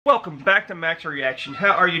Welcome back to Max Reaction.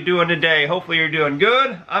 How are you doing today? Hopefully you're doing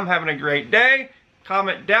good. I'm having a great day.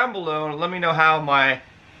 Comment down below and let me know how my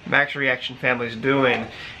Max Reaction family is doing.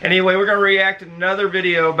 Anyway, we're going to react to another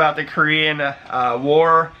video about the Korean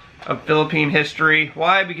War of Philippine history.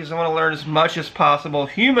 Why? Because I want to learn as much as possible,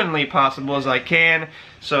 humanly possible as I can.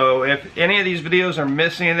 So if any of these videos are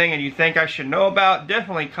missing anything and you think I should know about,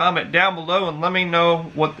 definitely comment down below and let me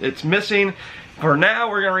know what it's missing. For now,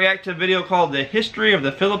 we're going to react to a video called The History of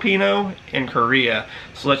the Filipino in Korea.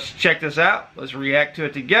 So let's check this out. Let's react to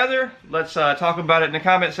it together. Let's talk about it in the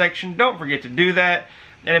comment section. Don't forget to do that.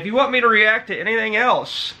 And if you want me to react to anything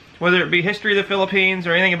else, whether it be history of the Philippines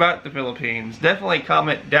or anything about the Philippines, definitely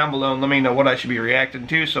comment down below and let me know what I should be reacting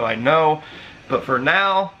to so I know. But for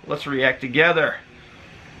now, let's react together.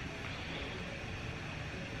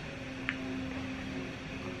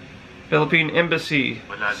 Philippine Embassy,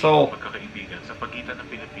 Seoul. Pagkakaibigan sa pagitan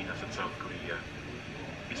ng Pilipinas at South Korea.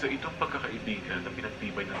 Isa itong pagkakaibigan na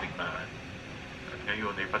pinagtibay ng digmaan. At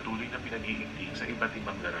ngayon ay patuloy na pinag-iigting sa iba't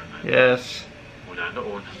ibang larangan. Yes. Mula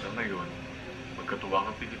noon hanggang ngayon,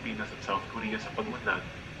 magkatuwang ang Pilipinas at South Korea sa pag-unlad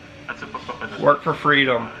at sa pagpapanatili. Work for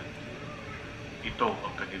freedom. Ito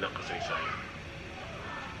ang kanilang kasaysayan.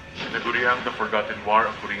 Tinaguriang The Forgotten War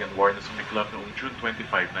ang Korean War na sumiklab noong June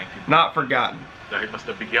 25, 1940. Not forgotten. Dahil mas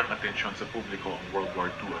nabigyang atensyon sa publiko ang World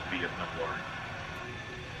War II at Vietnam War.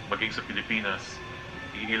 Maging sa Pilipinas,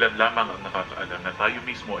 iilan lamang ang nakakaalam na tayo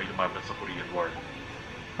mismo ay lumaban sa Korean War.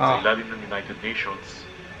 Sa ilalim ng United Nations,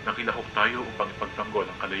 nakilahok tayo upang ipagtanggol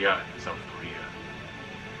ang kalayaan ng South Korea.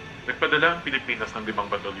 Nagpadala ang Pilipinas ng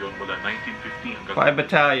 5 batalyon mula 1950 hanggang 5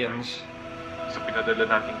 battalions. Sa pinadala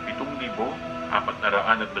nating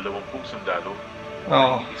 7,420 sundalo,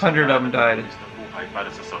 100 of them died. Ng buhay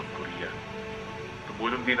para sa South Korea.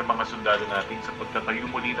 Tumulong din ang mga sundalo natin sa pagtatayo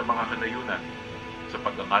muli ng mga kanayunan sa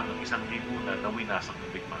pag-angat ng 1,000 na winasak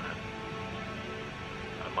ng digmaan.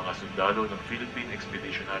 Ang mga sundalo ng Philippine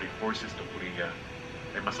Expeditionary Forces ng Korea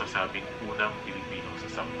ay masasabing unang Pilipino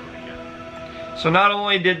sa South Korea. So not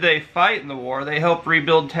only did they fight in the war, they helped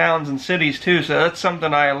rebuild towns and cities too. So that's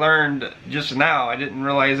something I learned just now. I didn't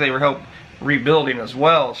realize they were helping rebuilding as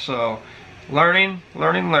well. So learning.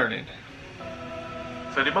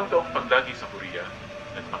 Sa 5 taong paglagi sa Korea,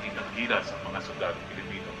 nagpakita ng gilas ang mga sundalong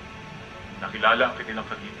Pilipino. Nakilala ang kanilang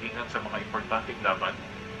kagitingan sa mga importanteng laban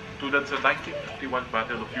tulad sa 1951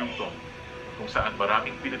 Battle of Yultong, kung saan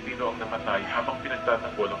maraming Pilipino ang namatay habang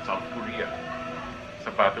pinagtatanggol ang South Korea. Sa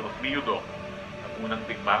Battle of Myeongdong, ang unang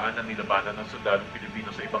digmaan na nilabanan ng sundalong Pilipino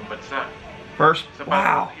sa ibang bansa. Sa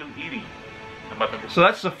Battle of Hill-Iri, na So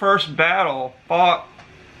that's the first battle fought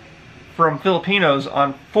from Filipinos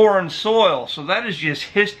on foreign soil. So that is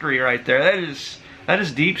just history right there. That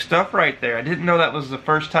is deep stuff right there. I didn't know that was the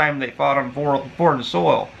first time they fought on foreign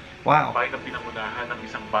soil. Wow. May pinangunahan ng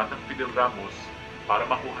isang batang Fidel Ramos para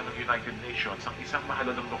makuha ng United Nations ang isang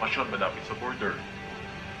mahalagang lokasyon malapit sa border,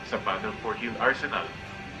 sa Battle for Hill Arsenal,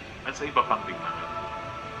 at sa iba pang digmaan.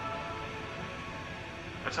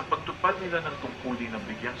 At sa pagtupad nila ng tungkulin ng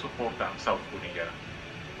bigyang suporta ang South Korea,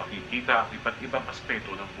 makikita ang iba't ibang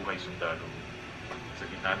aspeto ng buhay sundalo. Sa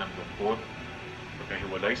gitna ng lungkot,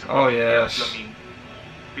 pagkahiwalay sa pamilya at lamig,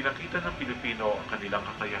 pinakita ng Pilipino ang kanilang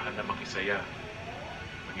kakayahan na makisaya,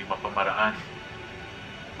 maging mapamaraan,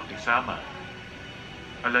 makisama,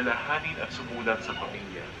 alalahanin at sumulat sa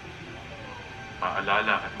pamilya,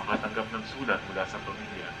 maalala at makatanggap ng sulat mula sa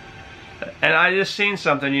pamilya. And I just seen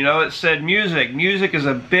something, you know, it said music. Music is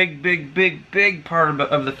a big part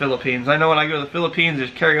of the Philippines. I know when I go to the Philippines,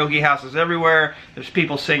 there's karaoke houses everywhere. There's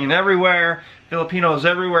people singing everywhere. Filipinos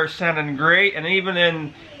everywhere sounding great. And even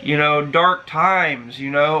in, you know, dark times,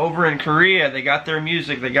 you know, over in Korea, they got their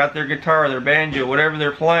music, they got their guitar, their banjo, whatever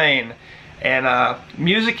they're playing. And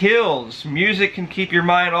music heals. Music can keep your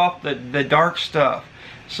mind off the dark stuff.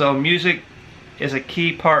 So music is a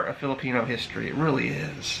key part of Filipino history. It really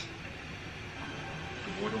is.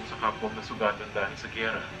 Tumulong sa kapwang nasugatan dahil sa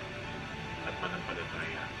giyera at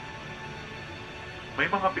manampalataya. May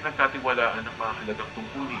mga pinagkatiwalaan ng mga halagang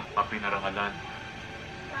tungkulin, mga pinarangalan.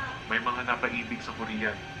 May mga napaibig sa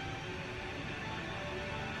Korean.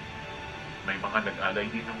 May mga nag-alay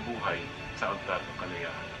din ng buhay sa altar ng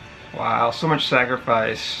kalayaan. Wow, so much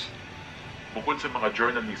sacrifice. Bukod sa mga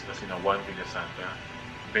journalist na sina Juan Villasanta,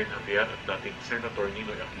 Ben Javier at dating Senator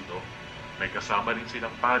Ninoy Aquino, may kasama rin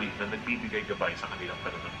silang pari na nagbibigay gabay sa kanilang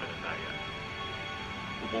pananampalataya.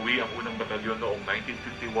 Umuwi ang unang batalyon noong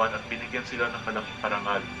 1951 at binigyan sila ng malaking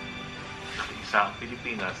parangal. Nakiisa ang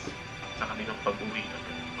Pilipinas sa kanilang pag-uwi at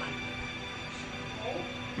tagumpay.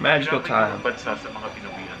 Magical time. Ang bansa sa mga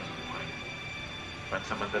pinawihan ng buhay.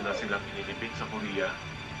 Pansamantala silang inilibing sa Korea,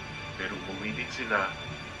 pero umuwi din sila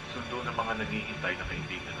pagsundo ng mga naghihintay na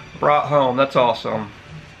kaibigan. Brought home. That's awesome.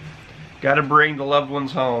 Gotta bring the loved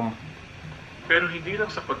ones home. Pero hindi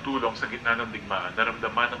lang sa pagtulong sa gitna ng digmaan,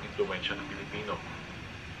 naramdaman ang impluwensya ng Pilipino.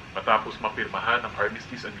 Matapos mapirmahan ang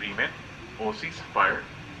Armistice Agreement o ceasefire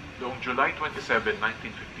noong July 27,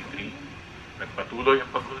 1953, nagpatuloy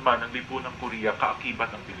ang paghulma ng lipunang Korea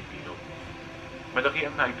kaakibat ng Pilipino. Malaki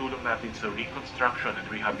ang naitulong natin sa reconstruction and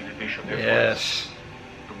rehabilitation efforts. Yes.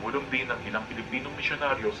 Tumulong din ang ilang Pilipinong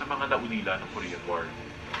misyonaryo sa mga naulila ng Korean War.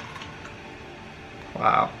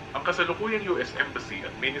 Wow. Ang kasalukuyang US Embassy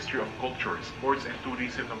at Ministry of Culture, Sports and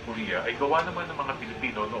Tourism ng Korea ay gawa naman ng mga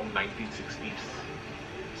Pilipino noong 1960s.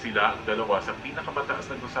 Sila ang dalawa sa pinakamataas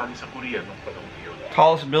na gusali sa Korea noong panahon iyon.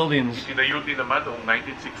 Tallest buildings. Itinayo din naman noong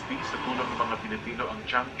 1960s sa tulong ng mga Pilipino ang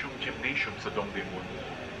Changchung Gymnasium sa Dongdaemun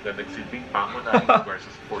na nagsilbing pangunahing lugar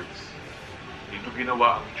sa sports. Dito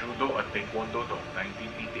ginawa ang judo at taekwondo noong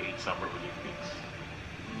 1988 Summer Olympics.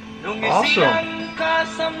 Awesome. Ka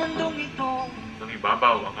sa mundong ito. Nang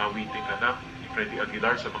ibabaw ang awiting anak ni Freddie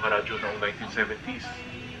Aguilar sa mga radyo noong 1970s,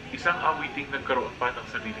 isang awiting nagkaroon pa ng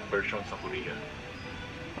sariling version sa Korea.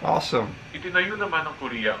 Awesome. Itinayo naman ng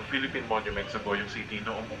Korea ang Philippine Monument sa Goyong City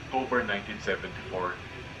noong October 1974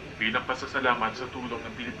 bilang pasasalamat sa tulong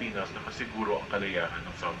ng Pilipinas na masiguro ang kalayaan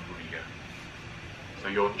ng South Korea. Sa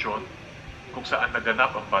Yeoncheon, kung saan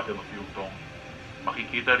naganap ang Battle of Yultong,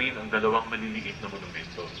 makikita rin ang dalawang maliliit na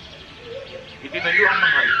monumento. Itinayo ang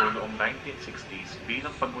mga ito noong 1960s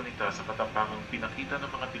bilang paggunita sa katapangang pinakita ng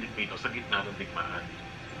mga Pilipino sa gitna ng digmaan.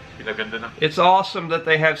 Pinaganda ng It's awesome that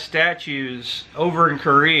they have statues over in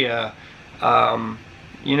Korea,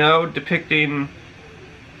 you know, depicting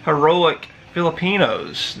heroic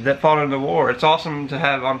Filipinos that fought in the war. It's awesome to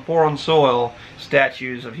have on foreign soil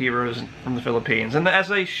statues of heroes from the Philippines. And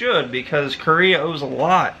as they should, because Korea owes a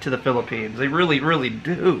lot to the Philippines. They really, really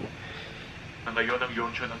do. ngayon ang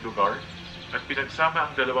Yeoncheon ng lugar at pinagsama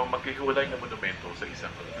ang dalawang magkahiwalay na monumento sa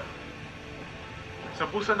isang lugar. Sa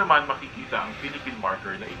Busan naman makikita ang Philippine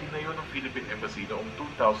marker na itinayo ng Philippine Embassy noong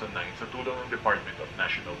 2009 sa tulong ng Department of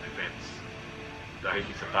National Defense. Dahil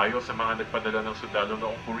isa tayo sa mga nagpadala ng sundalo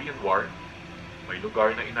noong Korean War, may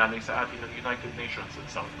lugar na inalay sa atin ng United Nations at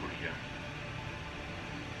South Korea.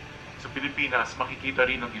 Sa Pilipinas, makikita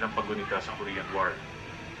rin ang ilang paggunita sa Korean War.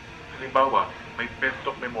 Halimbawa, may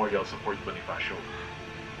Pentok Memorial sa Fort Bonifacio.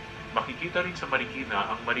 Makikita rin sa Marikina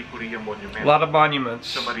ang Marie Korea Monument. A lot of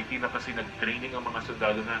monuments. Sa Marikina kasi nag-training ang mga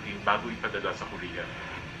sundalo natin bago ipadala sa Korea.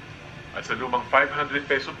 At sa lumang 500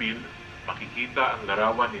 peso bill, makikita ang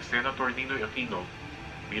larawan ni Senator Ninoy Aquino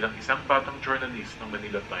bilang isang batang journalist ng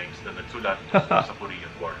Manila Times na nagsulat tungkol sa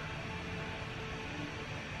Korean War.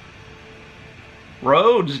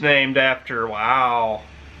 Roads named after. Wow.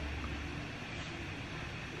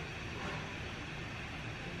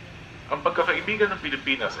 Ang pagkakaibigan ng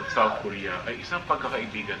Pilipinas at South Korea ay isang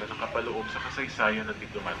pagkakaibigan na nakapaloob sa kasaysayan ng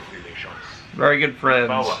diplomatic relations. Very good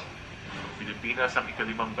friends. Halimbawa, ang Pilipinas ang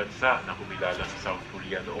ikalimang bansa na kumilala sa South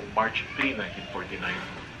Korea noong March 3, 1949.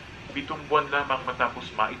 7 buwan lamang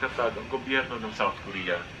matapos maitatag ang gobyerno ng South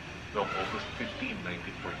Korea noong August 15,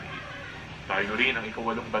 1948. Tayo rin ang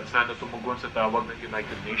ikawalong bansa na tumugon sa tawag ng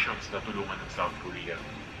United Nations na tulungan ng South Korea.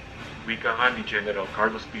 Wika nga ni General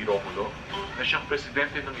Carlos P. Romulo na siyang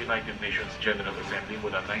presidente ng United Nations General Assembly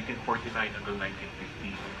mula 1949 hanggang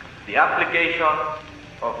 1950. The application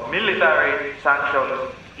of military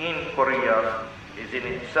sanctions in Korea is in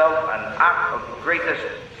itself an act of greatest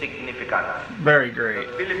significance. Very great.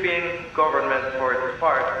 The Philippine government, for its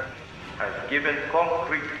part, has given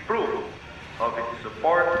concrete proof of its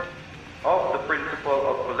support of the principle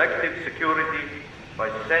of collective security by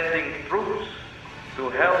sending troops to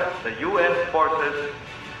help the UN forces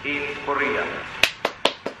in Korea.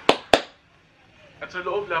 At sa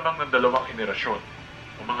loob lamang ng 2 henerasyon,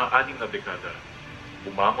 o mga 6 na dekada,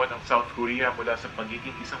 bumangon ang South Korea mula sa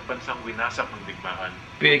pagiging isang bansang winasak ng digmaan.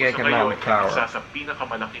 Big Sa economic ngayon, power. isa sa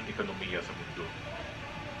pinakamalaking ekonomiya sa mundo.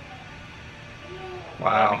 Wow.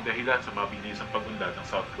 Maraming dahilan sa mabilisang pag-unlad ng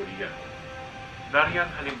South Korea. Nariyan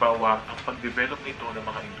halimbawa ang pag-develop nito ng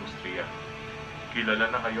mga industriya.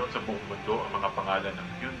 Kilala na ngayon sa buong mundo ang mga pangalan ng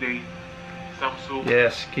Hyundai, Samsung,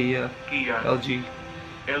 Yes, Kia, LG,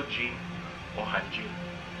 LG. o Hanjin.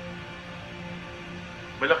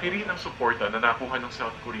 Malaki rin ang suporta na nakuha ng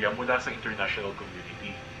South Korea mula sa international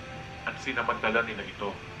community at sinamantala nila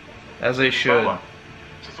ito. As they should. Halimbawa,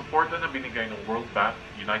 sa suporta na binigay ng World Bank,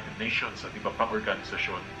 United Nations at iba pang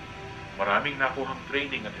organisasyon, maraming nakuhang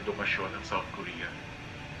training at edukasyon ng South Korea.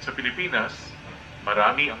 Sa Pilipinas,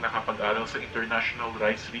 marami ang nakapag-aral sa International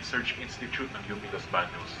Rice Research Institute ng UP Los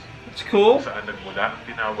Baños, It's cool. kung saan nagmula ang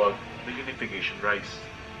tinawag na unification rice.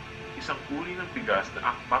 isang uri ng bigas na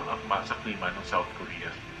akmang-akma sa klima ng South Korea.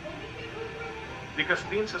 Likas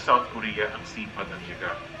din sa South Korea ang sipag ng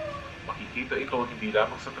tiyaga. Makikita ito hindi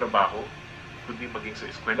lamang sa trabaho, kundi maging sa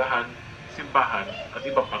eskwelahan, simbahan at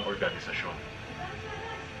iba pang organisasyon.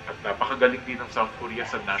 At napakagaling din ng South Korea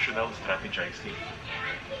sa national strategizing.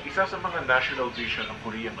 Isa sa mga national vision ng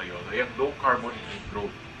Korea ngayon ay ang low carbon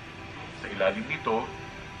growth. Sa ilalim nito,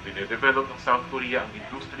 dinedevelop ng South Korea ang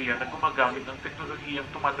industriya na gumagamit ng teknolohiyang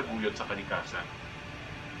tumataguyod sa kalikasan.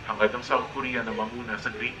 Hangad ng South Korea na manguna sa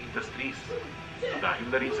green industries dahil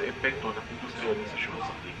na rin sa epekto ng industrialisasyon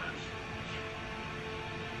sa klima.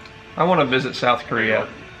 I want to visit South Korea.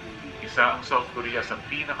 Isa ang South Korea sa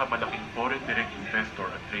pinakamalaking foreign direct investor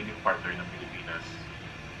at trading partner ng Pilipinas.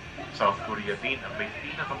 South Korea din ang may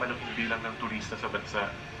pinakamalaking bilang ng turista sa bansa.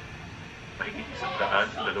 Mahigit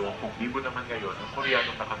 120,000 naman ngayon ang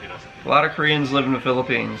Koreanong nakatira sa Pilipinas. A lot of Koreans live in the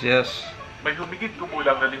Philippines, yes. May humigit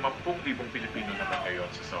kumulang na 50,000 Pilipino naman ngayon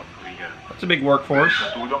sa South Korea. That's a big workforce.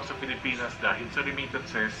 Natulong sa Pilipinas dahil sa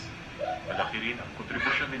remittances, malaki rin ang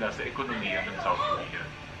kontribusyon nila sa ekonomiya ng South Korea.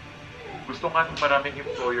 Gusto nga ng maraming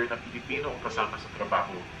employer na Pilipino ang kasama sa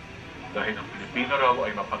trabaho dahil ang Pilipino raw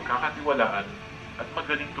ay mapagkakatiwalaan at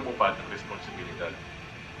magaling tumupad ng responsibilidad.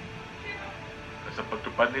 Sa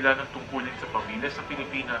pagtupad nila ng tungkulin sa pamilya sa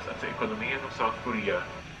Pilipinas at sa ekonomiya ng South Korea.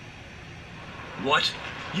 What?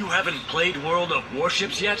 You haven't played World of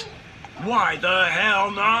Warships yet? Why the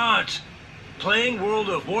hell not? Playing World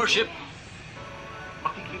of Warship?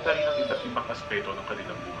 Makikita rin ang iba't ibang aspeto ng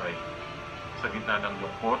kanilang buhay. Sa gitna ng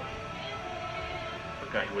lungkot,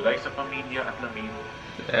 pagkahiwalay sa pamilya at lamin,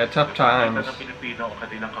 Tough times. ng Pilipino ang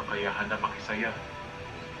kanilang kakayahan na makisaya,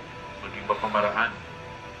 maging mapamaraan,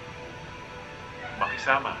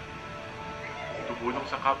 makisama, tumulong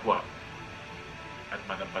sa kapwa, at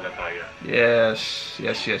manampalataya. Yes,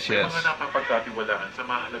 yes, yes, May yes. mga napapagkatiwalaan sa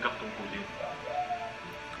mahalagang tungkulin.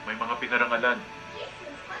 May mga pinarangalan.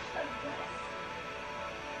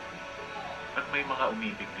 At may mga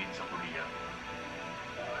umibig din sa Korea.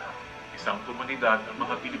 Isang komunidad ang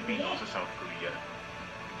mga Pilipino sa South Korea.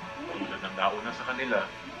 Tulad ng nauna sa kanila,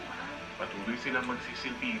 patuloy silang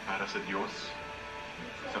magsisilbi para sa Diyos,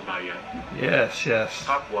 sa bayan, Yes, yes.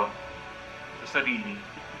 sa kapwa, sa sarili,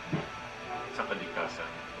 sa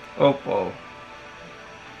kalikasan. Opo.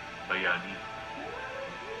 Bayani.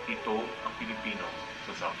 Ito ang Pilipino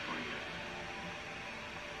sa South Korea.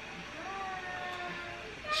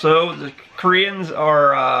 So the Koreans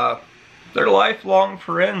are they're lifelong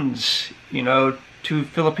friends, you know, to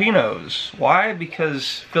Filipinos. Why?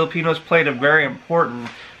 Because Filipinos played a very important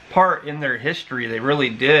part in their history. They really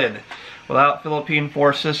did. Without Philippine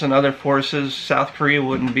forces and other forces, South Korea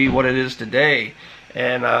wouldn't be what it is today.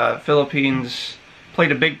 And Philippines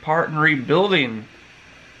played a big part in rebuilding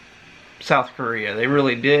South Korea. They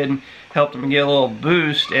really did. Helped them get a little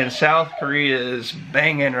boost, and South Korea is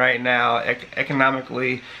banging right now,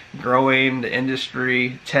 economically growing, the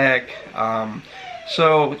industry, tech.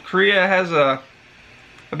 So Korea has a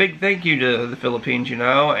big thank you to the Philippines, you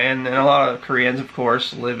know, and a lot of Koreans, of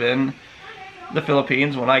course, live in the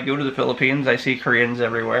Philippines. When I go to the Philippines, I see Koreans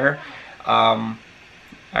everywhere. I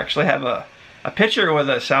actually have a picture with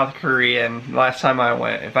a South Korean last time I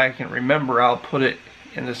went. If I can remember, I'll put it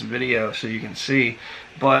in this video so you can see.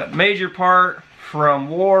 But major part from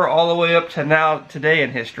war all the way up to now, today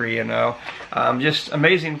in history, you know. Just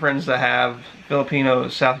amazing friends to have.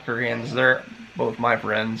 Filipinos, South Koreans, they're both my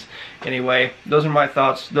friends. Anyway, those are my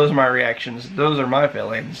thoughts, those are my reactions, those are my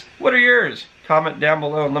feelings. What are yours? Comment down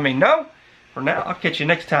below and let me know. For now, I'll catch you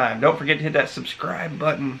next time. Don't forget to hit that subscribe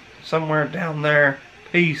button somewhere down there.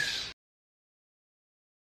 Peace.